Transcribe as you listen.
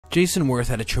Jason Worth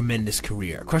had a tremendous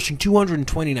career, crushing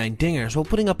 229 dingers while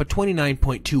putting up a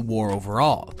 29.2 WAR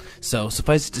overall, so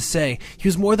suffice it to say, he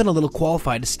was more than a little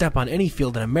qualified to step on any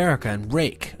field in America and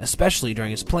rake, especially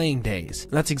during his playing days.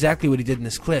 And that's exactly what he did in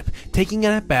this clip, taking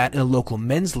an at-bat in a local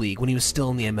men's league when he was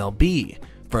still in the MLB.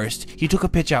 First, he took a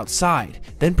pitch outside,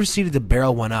 then proceeded to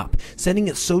barrel one up, sending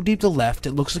it so deep to left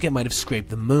it looks like it might have scraped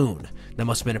the moon. That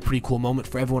must have been a pretty cool moment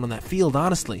for everyone on that field,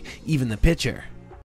 honestly, even the pitcher.